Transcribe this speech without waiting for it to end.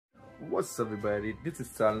What's up everybody, this is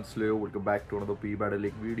Silent Slayer. Welcome back to another P-Battle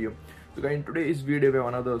League video. So guys, in today's video we have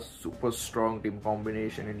another super strong team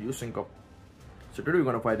combination in Using Cup. So today we're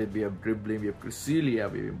gonna fight it. We have Drifblim, we have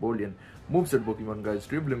Cresselia, we have Empoleon. Moveset Pokemon guys.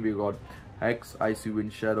 Drifblim we got Hex, Icy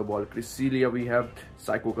Wind, Shadow Ball. Cresselia we have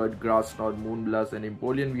Psycho Cut, Grass Knot, Moonblast, and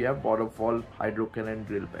Empoleon we have Waterfall, Hydro Cannon,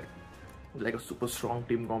 Drill Peck. Like a super strong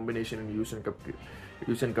team combination in Using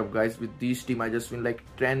Cup guys. With this team I just win like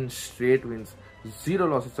 10 straight wins, 0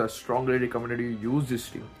 losses. I strongly recommend you use this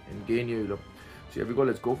team and gain your elo. So here we go,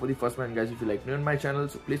 let's go for the first man guys. If you like new on my channel,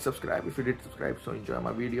 so please subscribe. If you did subscribe, so enjoy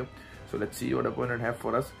my video. So let's see what opponent have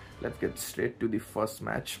for us. Let's get straight to the first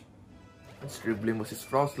match. It's Drifblim versus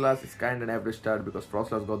Frostlass. It's kind of an average start because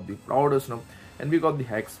Frostlass got the proudest now and we got the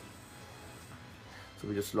Hex. So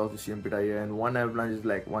we just lost the CMP here, and one avalanche is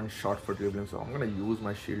like one shot for Drifblim. So I'm gonna use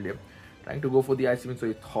my shield here. Trying to go for the Ice Wind, so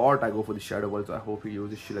he thought I go for the Shadow Ball. So I hope he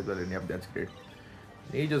uses shield as well. And yep, that's great.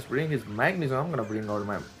 He just bring his Magnetism. I'm gonna bring out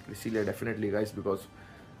my Cresselia definitely, guys, because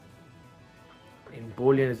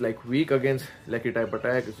Empoleon is like weak against Lucky type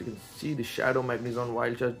attack. As you can see, the Shadow Magnetism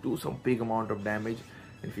Wild Charge do some big amount of damage.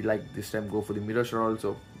 And if you like this time, go for the Mirror Shot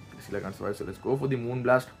also. Cresselia can't survive. So let's go for the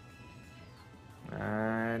Moonblast.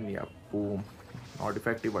 And yeah, boom. Not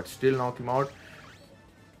effective, but still knock him out.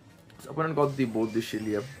 So opponent got both the shield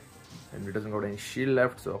here, and he doesn't got any shield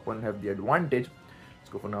left, so opponent have the advantage. Let's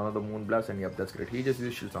go for another Moonblast, and yep, that's great. He just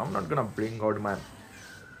uses shield, so I'm not gonna bring out my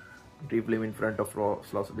Drifblim in front of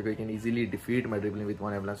Frostlass because he can easily defeat my Drifblim with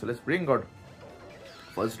one avalanche. So let's bring out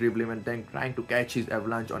first Drifblim and then trying to catch his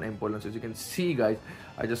avalanche on Empoleon. So as you can see, guys,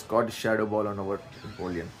 I just got the Shadow Ball on our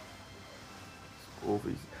Empoleon. Let's go for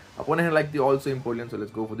his opponent had like the also Empoleon, so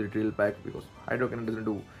let's go for the Drill Pack because Hydro Cannon doesn't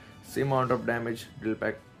do same amount of damage. Drill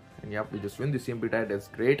Pack, and yep, we just win the CMP tie. That's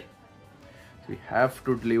great. So we have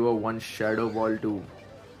to deliver one Shadow Ball to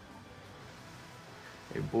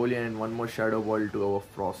Empoleon and one more Shadow Ball to our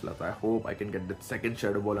Frostlass. I hope I can get that second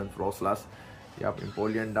Shadow Ball on Frostlass. Yep,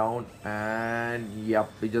 Empoleon down, and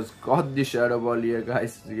yep, we just got the Shadow Ball here,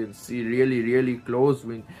 guys. You can see really close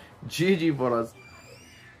win. GG for us.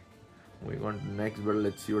 Moving on to the next battle,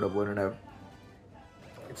 let's see what opponent have.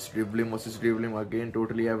 It's Drifblim versus Drifblim again,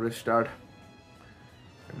 totally average start.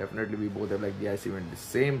 And definitely we both have like the Icy Wind at the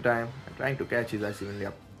same time. I'm trying to catch his Icy Wind,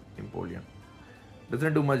 yep, Empoleon.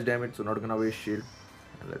 Doesn't do much damage, so not gonna waste shield.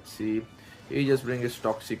 And let's see, he just brings his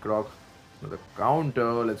Toxic Rock. Another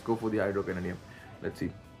counter, let's go for the Hydro Cannon here. Let's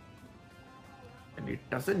see. And he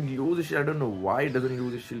doesn't use his shield, I don't know why he doesn't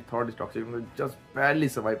use his shield. Thought his Toxic Rock just barely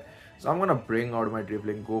survived. So I'm gonna bring out my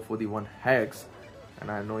Drifblim, go for the one Hex, and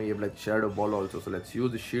I know he have like Shadow Ball also, so let's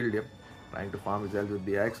use the shield here. Trying to farm his health with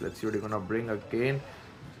the Hex. Let's see what he's gonna bring again.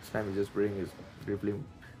 This time he just bring his Drifblim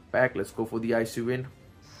back. Let's go for the Icy Wind.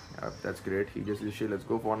 That's great. He just used shield. Let's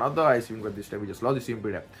go for another Icy Wind, but this time we just lost the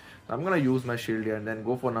CMP there. So I'm gonna use my shield here and then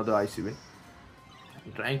go for another Icy Wind.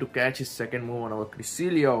 I'm trying to catch his second move on our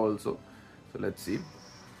Cresselia also. So let's see.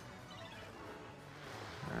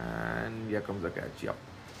 And here comes the catch. Yep.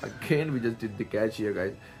 Again we just did the catch here,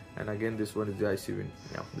 guys, and again this one is the Icy Wind.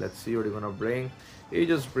 Yeah, let's see what he's gonna bring. He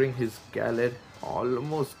just bring his Khaled.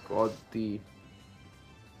 Almost got the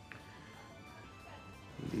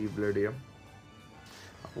Leaf Blade here.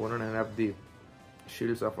 Opponent and have the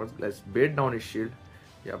shield suffers. Let's bait down his shield.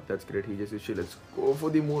 Yep, that's great. He just used shield. Let's go for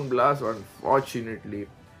the Moonblast. Unfortunately,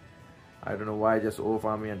 I don't know why I just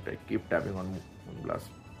overfarm me and I keep tapping on Moonblast.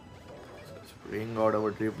 Bring out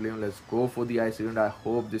our Drifblim. Let's go for the Icy Wind. I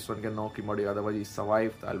hope this one can knock him out. Otherwise, he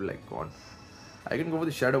survived. I'll be like gone. I can go for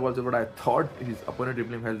the Shadow also, but I thought his opponent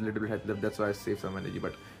Drifblim has a little bit health left. That's why I saved some energy.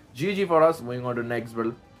 But GG for us. Moving on to next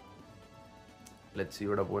battle. Let's see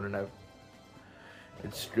what opponent have.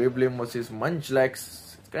 It's Drifblim versus Munchlax.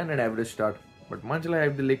 It's kind of an average start, but Munchlax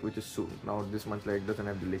have the lick, which is soon. Now this Munchlax doesn't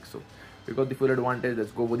have the lick, so we got the full advantage.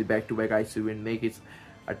 Let's go for the back-to-back Icy Wind. Make his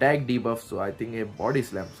attack debuff, so I think a Body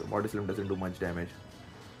Slam. So Body Slam doesn't do much damage.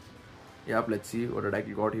 Yep, let's see what attack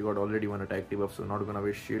he got. He got already one attack debuff, so not gonna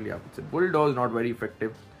waste shield. Yep, it's a Bulldoze, not very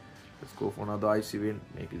effective. Let's go for another Icy Wind.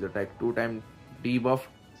 Make his attack 2-time debuff.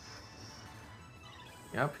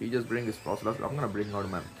 Yep, he just brings his Frostlass. I'm gonna bring out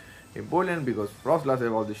my Empoleon because Frostlass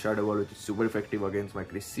have all the Shadow Ball, which is super effective against my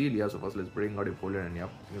Cresselia. So first let's bring out Empoleon, and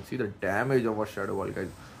yep, you can see the damage of our Shadow Ball, guys.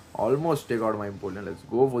 Almost take out my Empoleon. Let's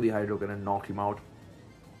go for the Hydro Cannon and knock him out.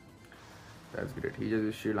 That's great. He just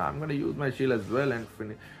used shield. I'm gonna use my shield as well and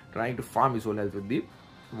trying to farm his whole health with the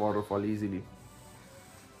Waterfall easily.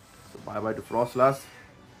 So bye bye to Frostlass.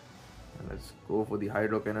 And let's go for the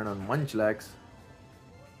Hydro Cannon on Munchlax.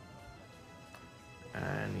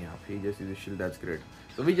 And yeah, he just uses shield. That's great.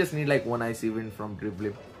 So we just need like one Icy Wind from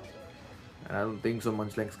Drifblim. And I don't think so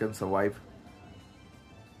Munchlax can survive.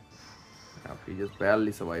 Yeah, he just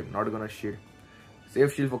barely survived. Not gonna shield.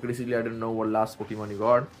 Safe shield for Cresselia. I don't know what last Pokemon he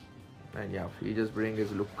got. And yeah, he just bring his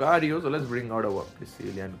Lucario. So let's bring out our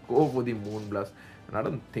Cresselia and go for the Moonblast. And I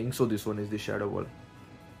don't think so this one is the Shadow Ball.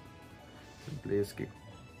 Blaze Kick.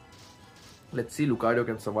 Let's see Lucario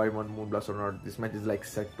can survive on Moonblast or not. This match is like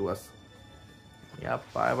set to us. Yeah,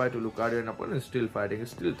 bye-bye to Lucario, and opponent is still fighting.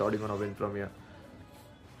 He's still thought he's gonna win from here.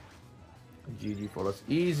 GG for us.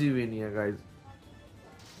 Easy win here, guys.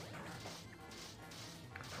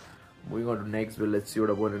 Moving on to next build. Let's see what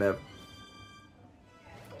opponent have.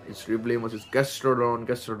 It's Drifblim versus Gastrodon.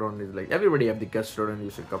 Gastrodon is like everybody have the Gastrodon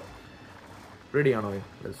UC Cup. Pretty annoying.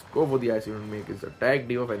 Let's go for the Ice Event, make his attack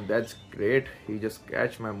debuff, and that's great. He just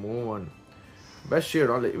catch my move on best shade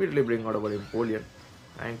on. Immediately bring out our Empoleon.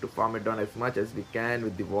 Trying to farm it down as much as we can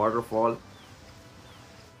with the waterfall.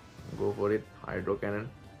 Go for it. Hydro Cannon.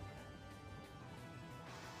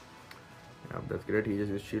 Yeah, that's great. He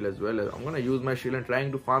just used shield as well. I'm gonna use my shield and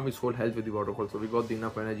trying to farm his whole health with the waterfall. So we got the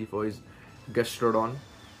enough energy for his Gastrodon.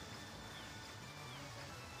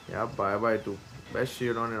 Yeah, bye-bye to best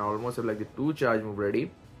shield on, and almost have like the 2 charge move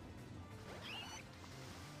ready.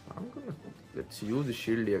 Let's use the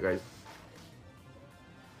shield here, guys.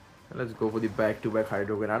 And let's go for the back-to-back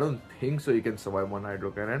Hydro Cannon. I don't think so he can survive one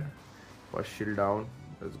Hydro Cannon. First shield down.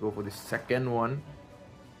 Let's go for the second one.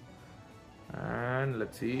 And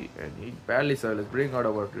let's see. And he barely survived. Let's bring out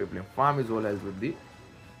our Drifblim. Farm his whole health with the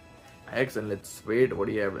X, and let's wait. What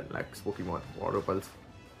do you have? Like Pokemon Water Pulse.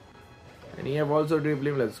 And he have also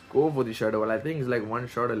Drifblim. Let's go for the Shadow Ball. I think it's like one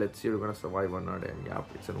shot. Let's see if we're gonna survive or not. And yeah,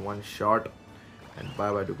 it's in one shot. And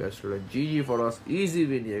bye-bye to Gastrodon. GG for us. Easy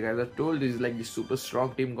win here, guys. I told this is like the super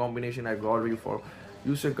strong team combination I got you for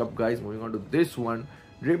UC Cup, guys. Moving on to this one.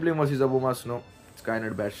 Drifblim versus Abomasnow. It's kind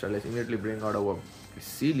of bad shot. Let's immediately bring out our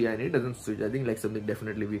Cresselia, and it doesn't switch. I think like something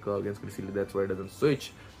definitely weaker against Cresselia. That's why it doesn't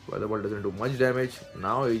switch. Weather Ball doesn't do much damage.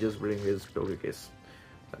 Now he just brings his Togekiss.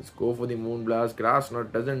 Let's go for the Moonblast. Grass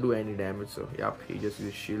Knot doesn't do any damage. So yep, he just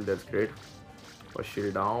uses shield. That's great. First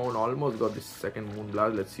shield down. Almost got the second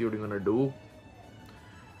Moonblast. Let's see what he's gonna do.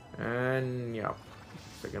 And yeah,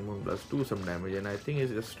 second Moonblast do some damage, and I think he's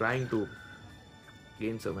just trying to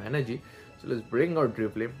gain some energy. So let's bring out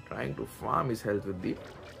Drifblim, trying to farm his health with the,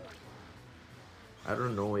 I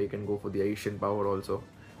don't know, he can go for the Asian power also.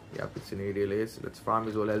 Yep, it's an aerial ace. Let's farm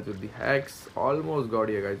his whole health with the Hex. Almost got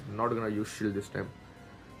here, guys. Not gonna use shield this time.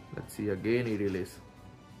 Let's see again, aerial ace.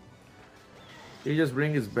 He just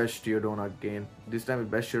bring his best Teardon again. This time his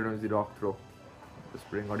best Teardon is the Rock Throw. Let's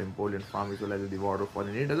bring out Empoleon, farm his whole health with the waterfall,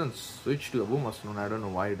 and he doesn't switch to Abomasnow. I don't know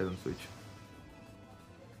why he doesn't switch.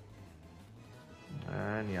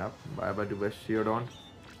 And yeah, bye-bye to best Teardon.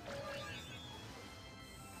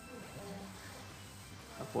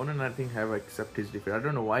 Opponent, I think, have accepted his defeat. I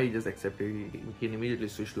don't know why he just accepted. He can immediately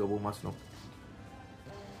switch to Abomasnow.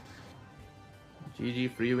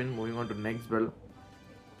 GG, free win. Moving on to next battle.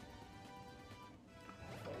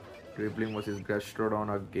 Drifblim versus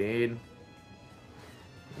Gastrodon again.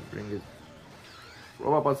 Bring his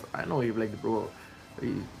Probopass. I know he like the Pro.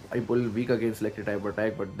 I pull weak against selected type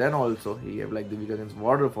attack, but then also he have like the weak against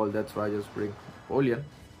waterfall. That's why I just bring Empoleon.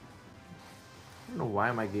 I don't know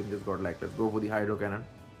why my game just got like. Let's go for the Hydro Cannon.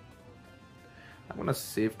 I'm gonna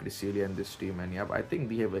save Cresselia in this team, and yep, I think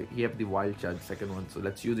he have the Wild Charge second one. So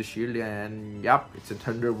let's use the shield, and yep, it's a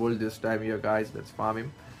Thunderbolt this time here, guys. Let's farm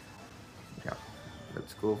him. Yep,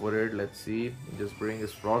 let's go for it. Let's see. Just bring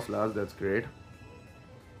his Frostlass. That's great.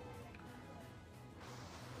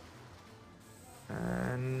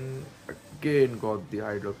 And again got the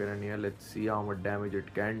Hydro Cannon here. Let's see how much damage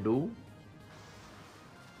it can do.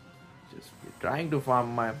 Just trying to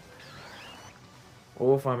farm my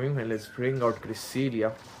overfarming, and let's bring out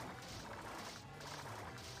Cresselia.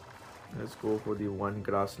 Let's go for the one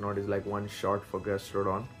Grass Knot. Is like one shot for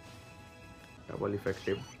Gastrodon. Double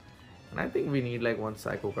effective. And I think we need like one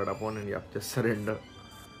Psycho Cut opponent. Yep, just surrender.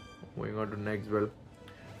 Moving on to next well.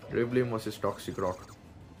 Drifblim versus Toxic Rock.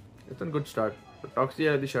 It's a good start. The Toxic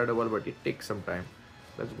has the Shadow Ball, but it takes some time.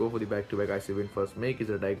 Let's go for the back-to-back Icy Wind first. Make his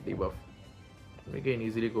attack debuff. We can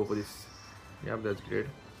easily go for this. Yep, that's great.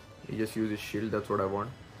 He just uses shield. That's what I want.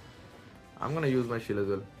 I'm gonna use my shield as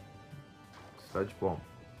well. Sludge Bomb.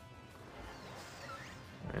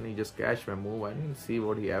 And he just catch my move. I didn't see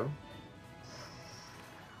what he have.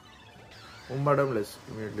 Umbadam, let's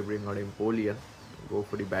immediately bring out Empoleon. Go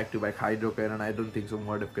for the back-to-back Hydro Cannon. I don't think so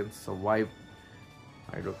Umbadam can survive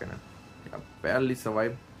Hydro Cannon. Yeah, barely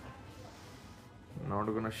survive. Not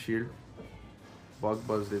gonna shield. Bug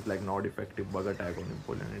Buzz is like not effective bug attack on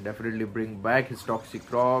Empoleon. He definitely bring back his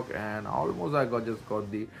Toxic Rock, and almost I just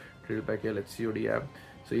got the Drill Pack here. Let's see what he have.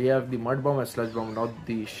 So you have the Mud Bomb and Sludge Bomb, not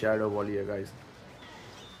the Shadow Ball here, guys.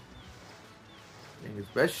 Putting his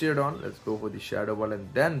best shield on. Let's go for the Shadow Ball and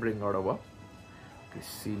then bring out our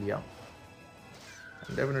Cresselia.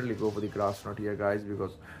 And definitely go for the Grass Knot here, guys,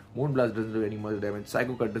 because Moonblast doesn't do any much damage.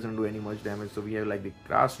 Psycho Cut doesn't do any much damage. So we have like the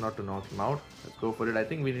Grass Knot to knock him out. Let's go for it. I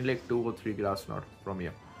think we need like 2 or 3 Grass Knot from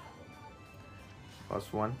here.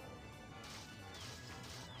 First one.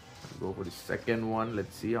 Let's go for the second one.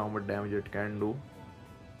 Let's see how much damage it can do.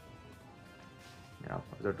 Yeah,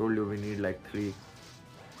 as I told you, we need like 3.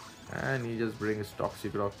 And he just brings his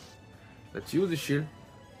Toxic Rock. Let's use the shield.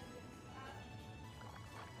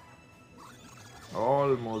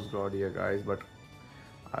 Almost got here, guys, but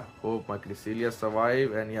I hope my Cresselia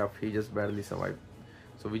survive, and yeah, he just barely survived.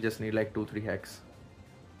 So we just need like 2-3 hacks.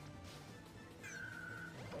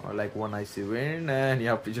 Or like 1 Icy Wind, and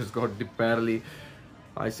yeah, we just got the barely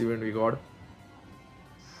Icy Wind we got.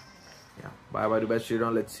 Yeah, bye bye to best shield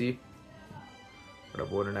on. Let's see what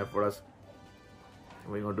opponent have for us.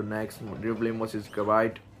 Moving on to next, Drifblim versus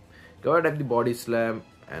Gavite. Gavite have the Body Slam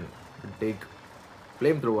and take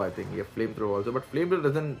Flamethrower, I think. Yeah, Flamethrower also, but Flamethrower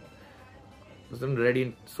doesn't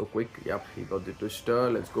ready so quick. Yep, he got the Twister.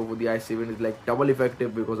 Let's go for the Icy Wind. It's like double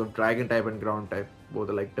effective because of Dragon type and Ground type. Both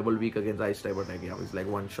are like double weak against Ice type attack. Yeah, it's like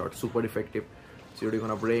one shot, super effective. So you're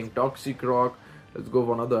gonna bring Toxic Rock. Let's go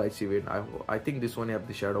for another Icy Wind. I think this one you have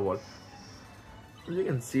the Shadow Wall. As you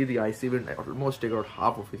can see, the Icy Wind almost take out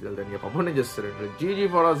half of his health, and your opponent just surrendered.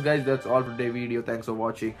 GG for us, guys. That's all for today's video. Thanks for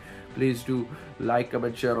watching. Please do like,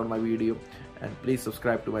 comment, share on my video, and please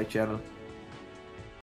subscribe to my channel.